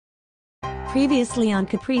Previously on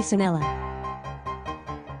Caprice and Ella.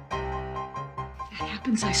 If that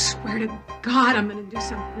happens, I swear to God I'm gonna do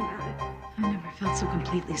something about it. I never felt so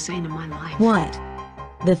completely sane in my life. What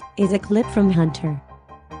the is a clip from Hunter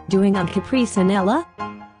doing on Caprice and Ella?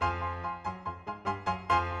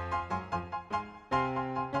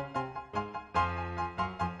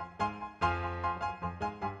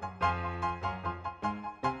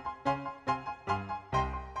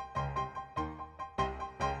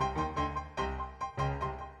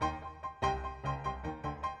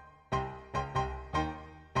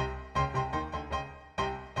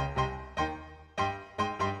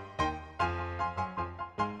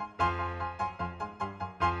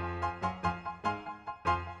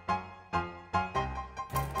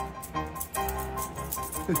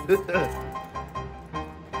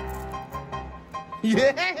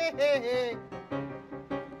 Yeah.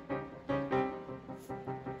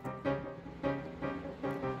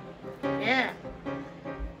 Yeah.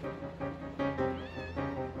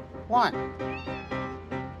 What?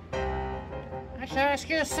 I should ask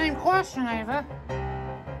you the same question, Ava.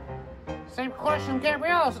 Same question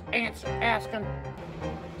Gabrielle's asking.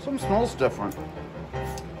 Some smells different.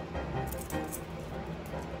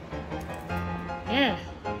 Yeah.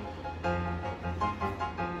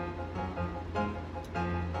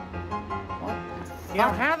 You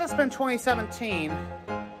know, had this been 2017,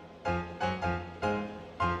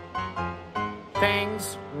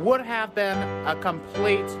 things would have been a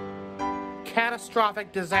complete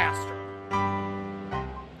catastrophic disaster.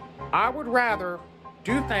 I would rather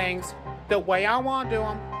do things the way I want to do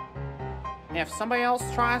them. And if somebody else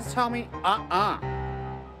tries to tell me,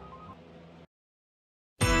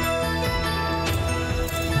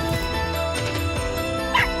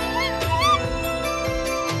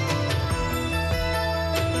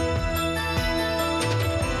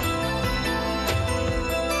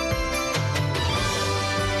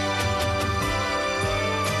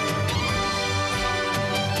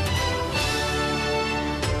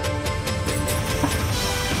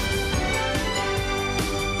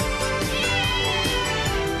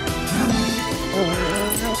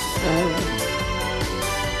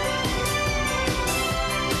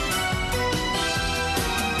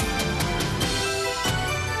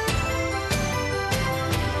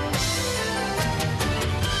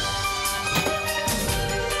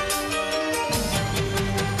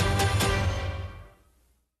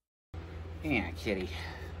 yeah, kitty.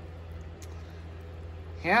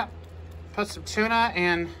 Yep. Put some tuna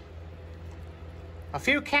and a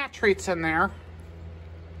few cat treats in there.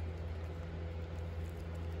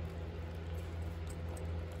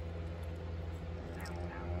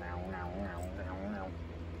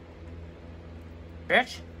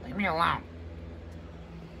 Bitch, leave me alone.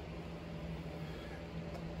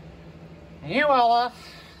 And you, Ella,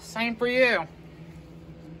 same for you.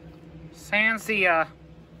 Sans the,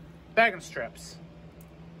 begging strips.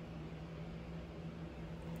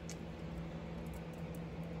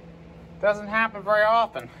 Doesn't happen very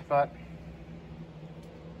often, but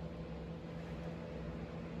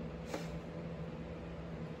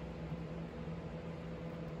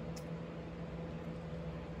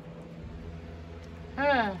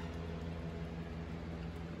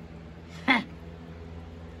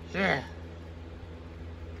yeah.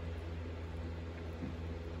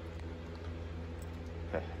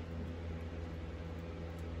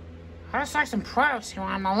 I just like some privacy when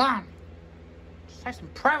I'm alone. Just like some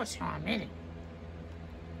privacy when I'm eating.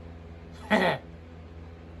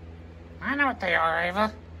 I know what they are,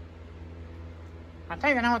 Ava. I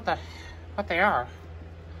think I know what they are.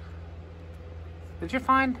 Did you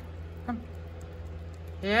find them?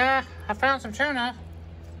 Yeah, I found some tuna.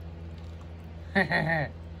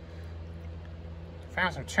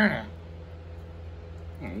 Found some tuna.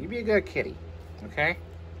 Yeah, you be a good kitty, okay?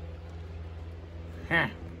 Huh.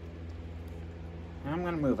 I'm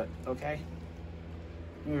gonna move it, okay?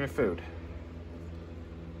 Move your food.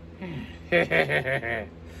 Yeah.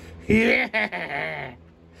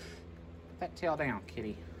 Put that tail down,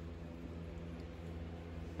 kitty.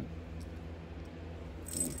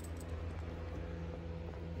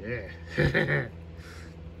 Yeah.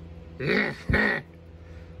 Yeah.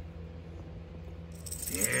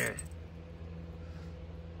 Yeah.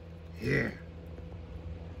 Yeah.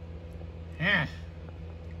 Yeah.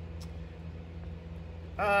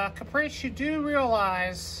 Caprice, you do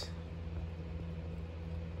realize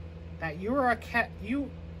that you are a cat. You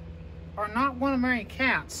are not one of many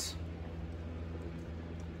cats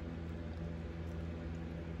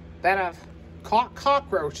that have caught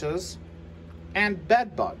cockroaches and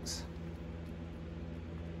bedbugs.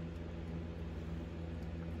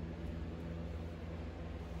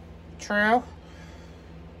 True.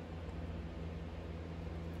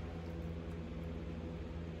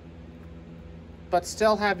 But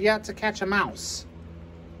still have yet to catch a mouse.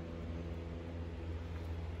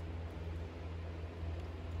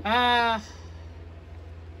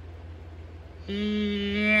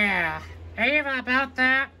 Yeah. Ava, about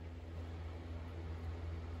that,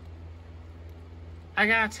 I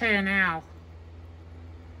gotta tell you now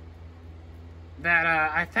that,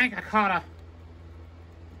 I think I caught a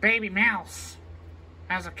baby mouse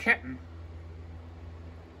as a kitten.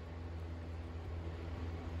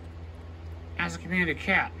 As a community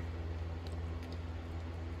cat.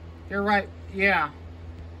 You're right, yeah.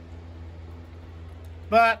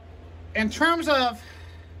 But in terms of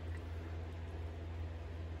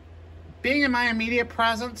being in my immediate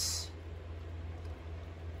presence,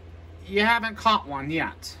 you haven't caught one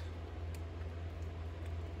yet.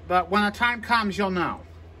 But when the time comes, you'll know.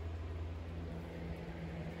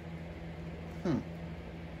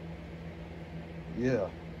 Yeah.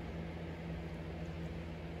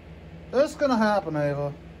 It's gonna happen,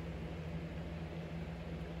 Ava.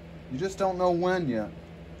 You just don't know when yet.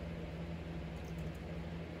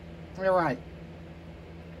 You're right.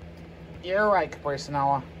 You're right, Caprice and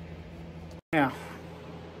Ella. Yeah.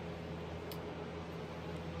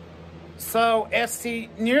 So, it's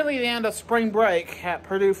nearly the end of spring break at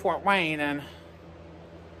Purdue Fort Wayne, and...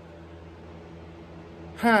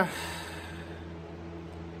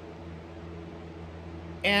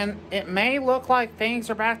 And it may look like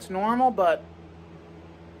things are back to normal, but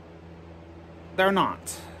they're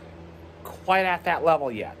not quite at that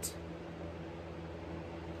level yet.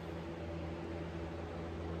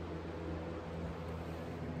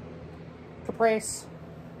 Caprice.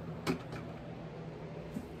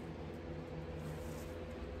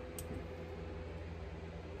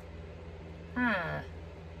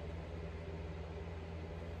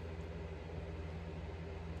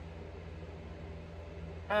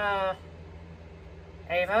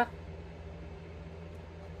 Ava?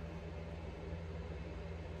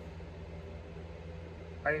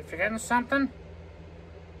 Are you forgetting something?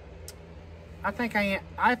 I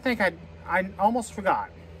almost forgot.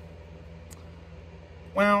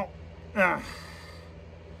 Well, yeah.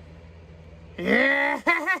 Yeah.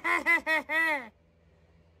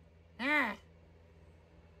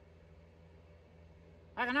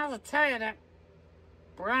 I can also tell you that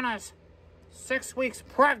Brianna's 6 weeks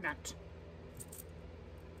pregnant.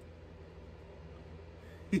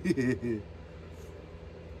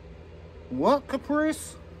 What,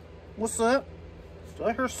 Caprice? What's that? Did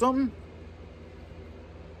I hear something?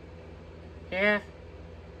 Yeah.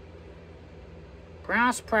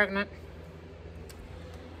 Brianna's pregnant.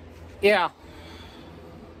 Yeah.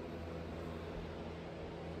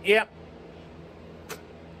 Yep.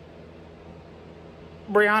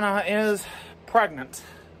 Brianna is pregnant.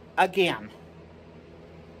 Again.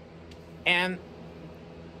 And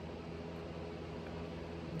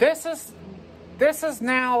this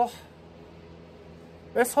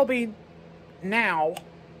will be now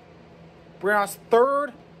Brianna's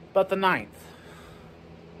 3rd, but the 9th.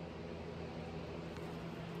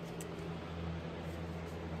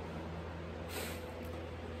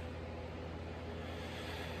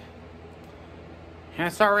 And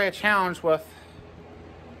it's already a challenge with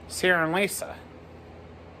Sierra and Lyssa.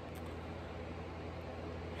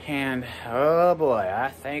 And, oh boy, I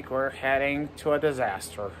think we're heading to a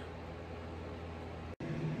disaster.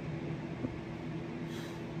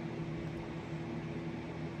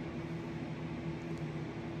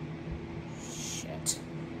 Shit.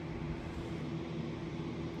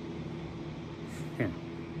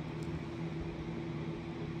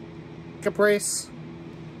 Caprice.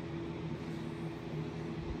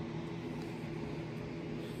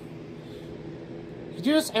 You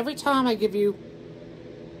do this every time I give you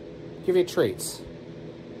treats.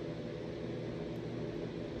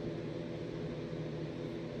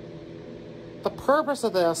 The purpose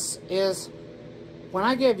of this is when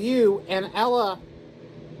I give you and Ella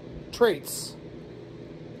treats,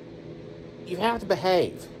 you have to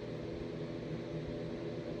behave.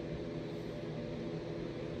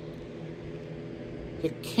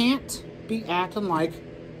 You can't be acting like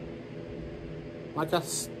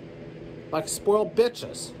spoiled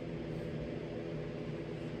bitches.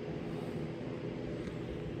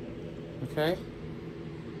 Okay?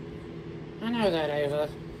 I know that, Ava.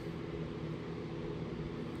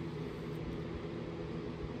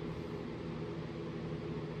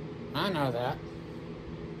 I know that.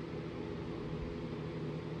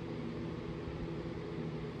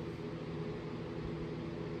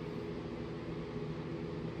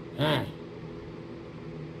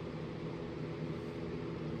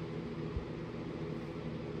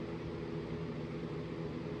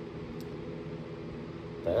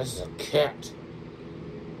 This is a cat.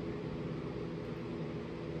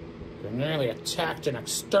 You nearly attacked an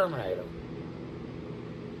exterminator.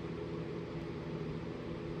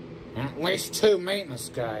 And at least 2 maintenance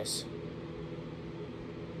guys.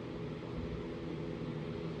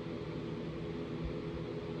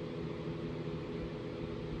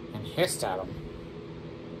 And hissed at him.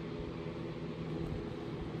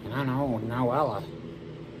 And I know now Ella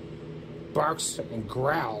barks and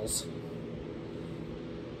growls.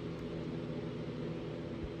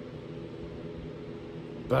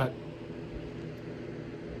 But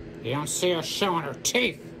you don't see her showing her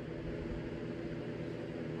teeth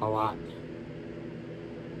a lot.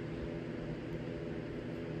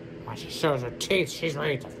 When she shows her teeth, she's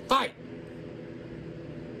ready to fight.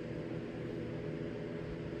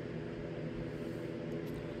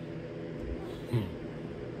 And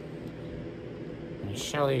you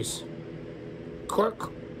show these court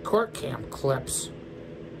cam clips.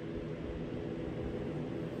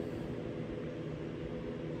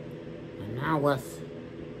 And now with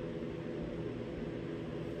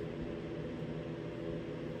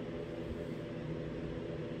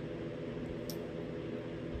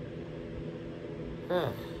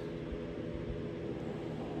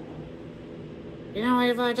you know,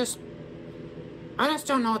 Ava, I just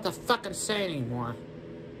don't know what to fucking say anymore.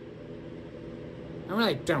 I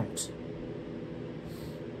really don't.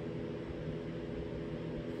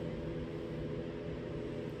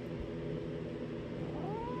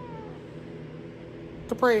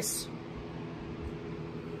 Caprice.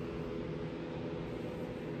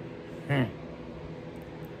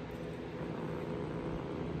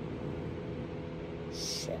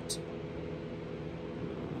 Shit.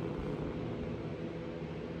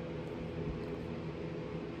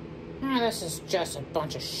 Ah, this is just a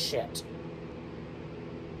bunch of shit.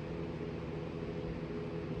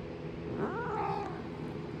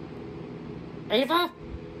 Ava?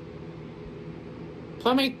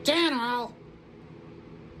 Put me down or I'll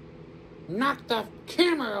knock the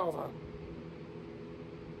camera over.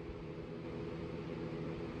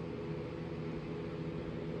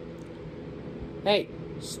 Hey,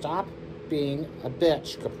 stop being a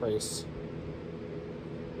bitch, Caprice.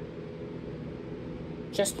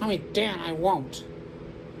 Just put me down, I won't.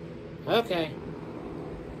 Okay.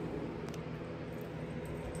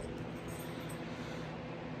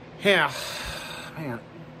 Yeah, man.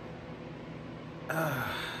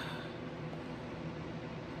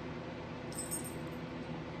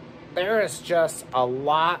 There is just a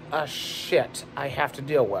lot of shit I have to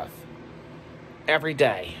deal with every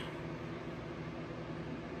day.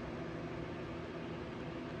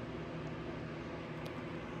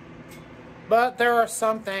 But there are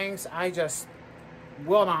some things I just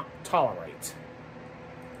will not tolerate.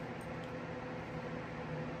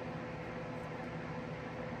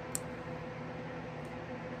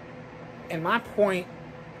 And my point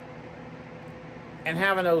in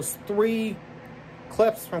having those 3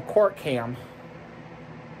 clips from Court Cam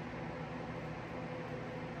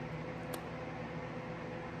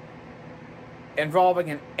involving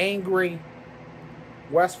an angry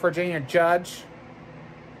West Virginia judge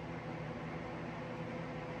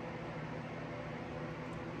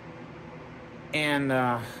and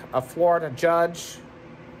a Florida judge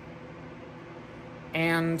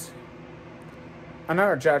and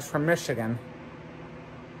another judge from Michigan.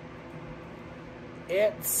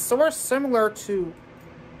 It's sort of similar to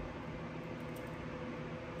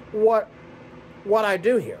what I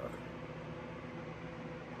do here.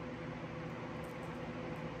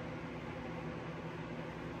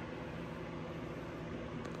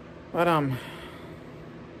 But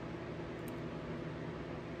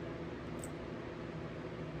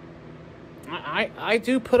I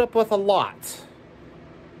do put up with a lot.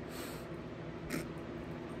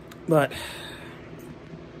 But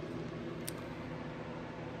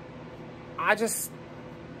I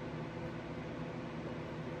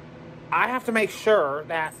have to make sure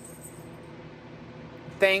that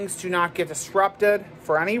things do not get disrupted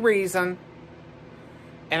for any reason.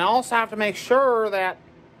 And I also have to make sure that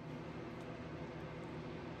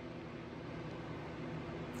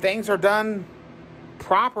things are done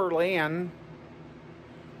properly and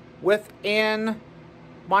within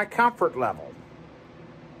my comfort level.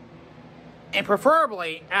 And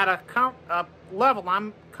preferably at a level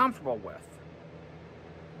I'm comfortable with.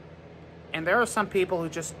 And there are some people who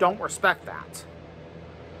just don't respect that.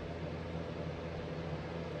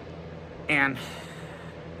 And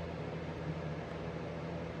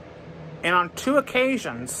on 2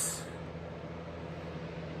 occasions,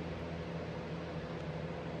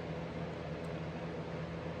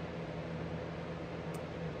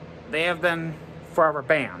 they have been forever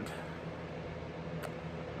banned.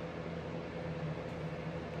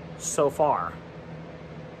 So far.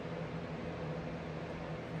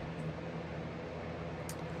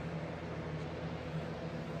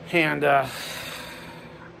 And,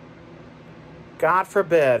 God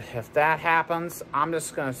forbid, if that happens, I'm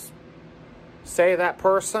just going to say to that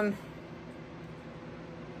person,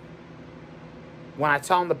 when I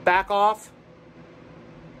tell them to back off,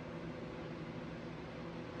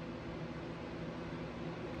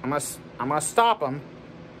 I'm gonna stop them.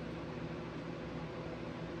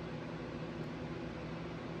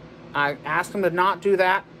 I ask them to not do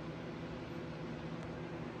that,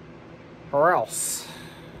 or else.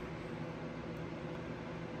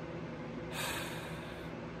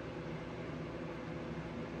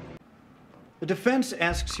 The defense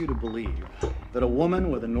asks you to believe that a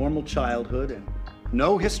woman with a normal childhood and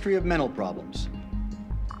no history of mental problems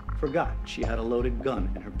forgot she had a loaded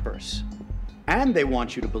gun in her purse. And they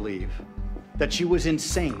want you to believe that she was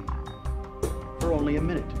insane for only a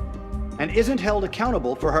minute and isn't held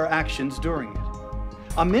accountable for her actions during it.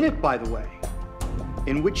 A minute, by the way,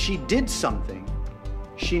 in which she did something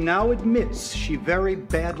she now admits she very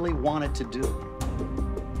badly wanted to do.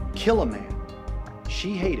 Kill a man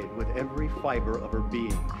she hated with every fiber of her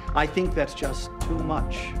being. I think that's just too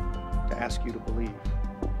much to ask you to believe.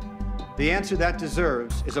 The answer that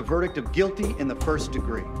deserves is a verdict of guilty in the first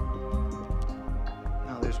degree.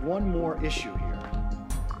 Now, there's one more issue here.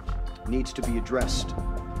 It needs to be addressed.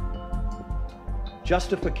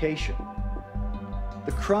 Justification.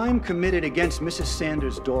 The crime committed against Mrs.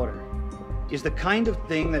 Sanders' daughter is the kind of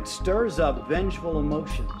thing that stirs up vengeful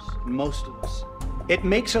emotions in most of us. It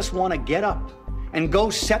makes us want to get up and go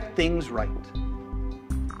set things right,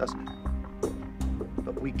 doesn't it?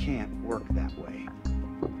 But we can't work that way.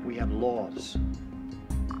 We have laws,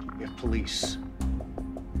 we have police,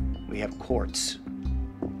 we have courts.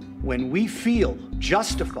 When we feel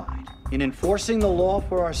justified in enforcing the law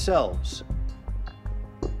for ourselves,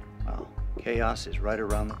 well, chaos is right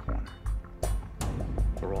around the corner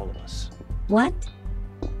for all of us. What?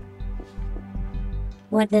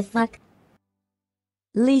 What the fuck?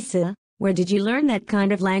 Lyssa, where did you learn that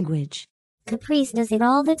kind of language? Caprice does it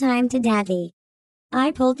all the time to Daddy.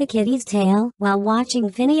 I pulled the kitty's tail while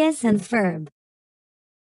watching Phineas and Ferb.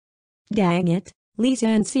 Dang it, Lyssa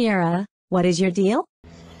and Sierra, what is your deal?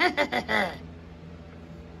 I'm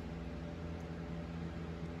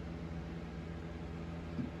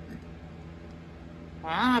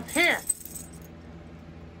up here.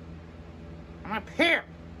 I'm up here.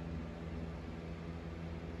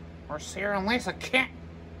 Where Sierra and Lyssa can't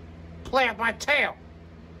play with my tail.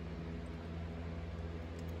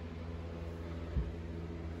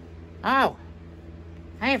 Oh,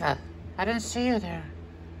 Ava, I didn't see you there.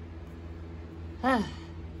 I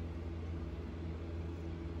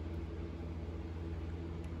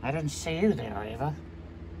didn't see you there, Ava.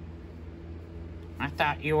 I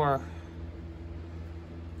thought you were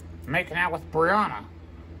making out with Brianna.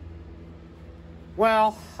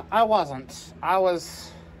 Well, I wasn't. I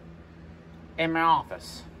was in my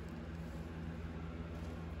office.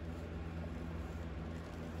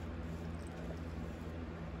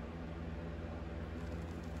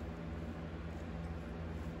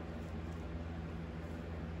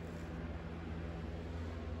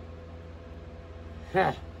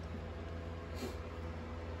 Huh.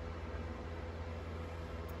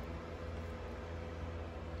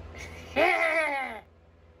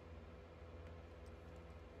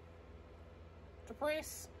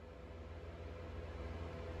 Caprice,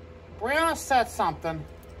 Brianna said something.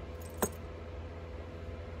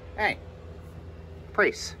 Hey,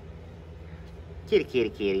 Caprice. Kitty, kitty,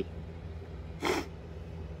 kitty.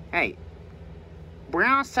 Hey,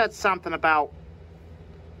 Brianna said something about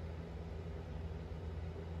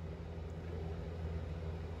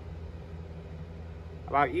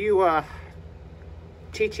you,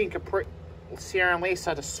 teaching Sierra and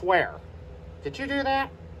Lyssa to swear. Did you do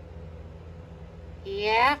that?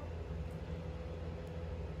 Yeah?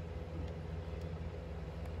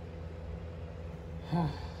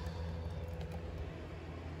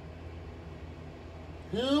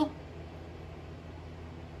 You?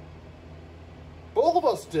 Both of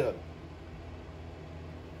us did.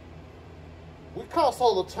 We cuss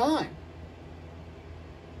all the time.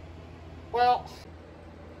 Well,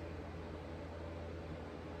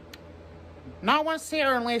 not when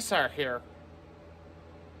Sierra and Lyssa are here.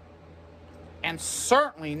 And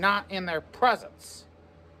certainly not in their presence.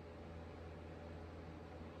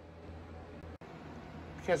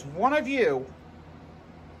 Because one of you,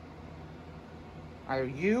 either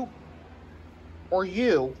you or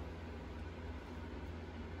you,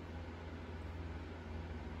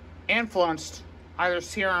 influenced either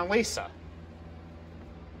Sierra and Lyssa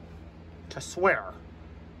to swear.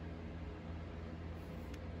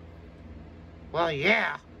 Well,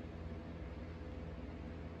 yeah.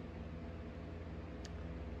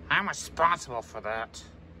 I'm responsible for that.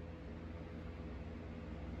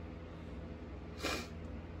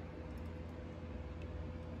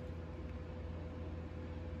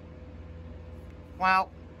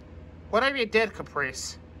 Well, whatever you did,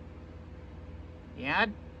 Caprice, yeah,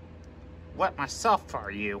 I'd wet myself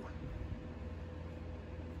for you.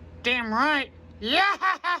 Damn right. Yeah!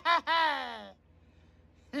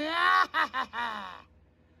 Yeah!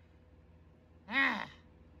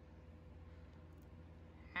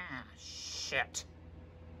 Ah, shit.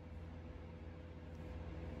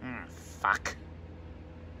 Fuck.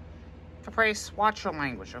 Caprice, watch your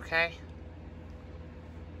language, okay?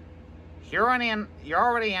 You're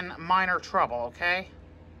already in minor trouble, okay?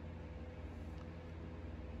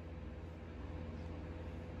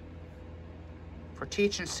 For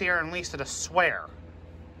teaching Sierra and Lyssa to swear.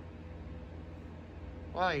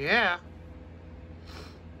 Well, yeah.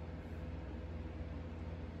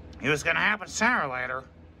 It was gonna happen sooner or later.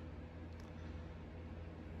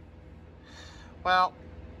 Well,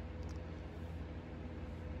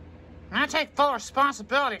 I'm gonna take full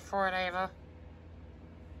responsibility for it, Ava.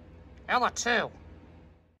 Ella, too.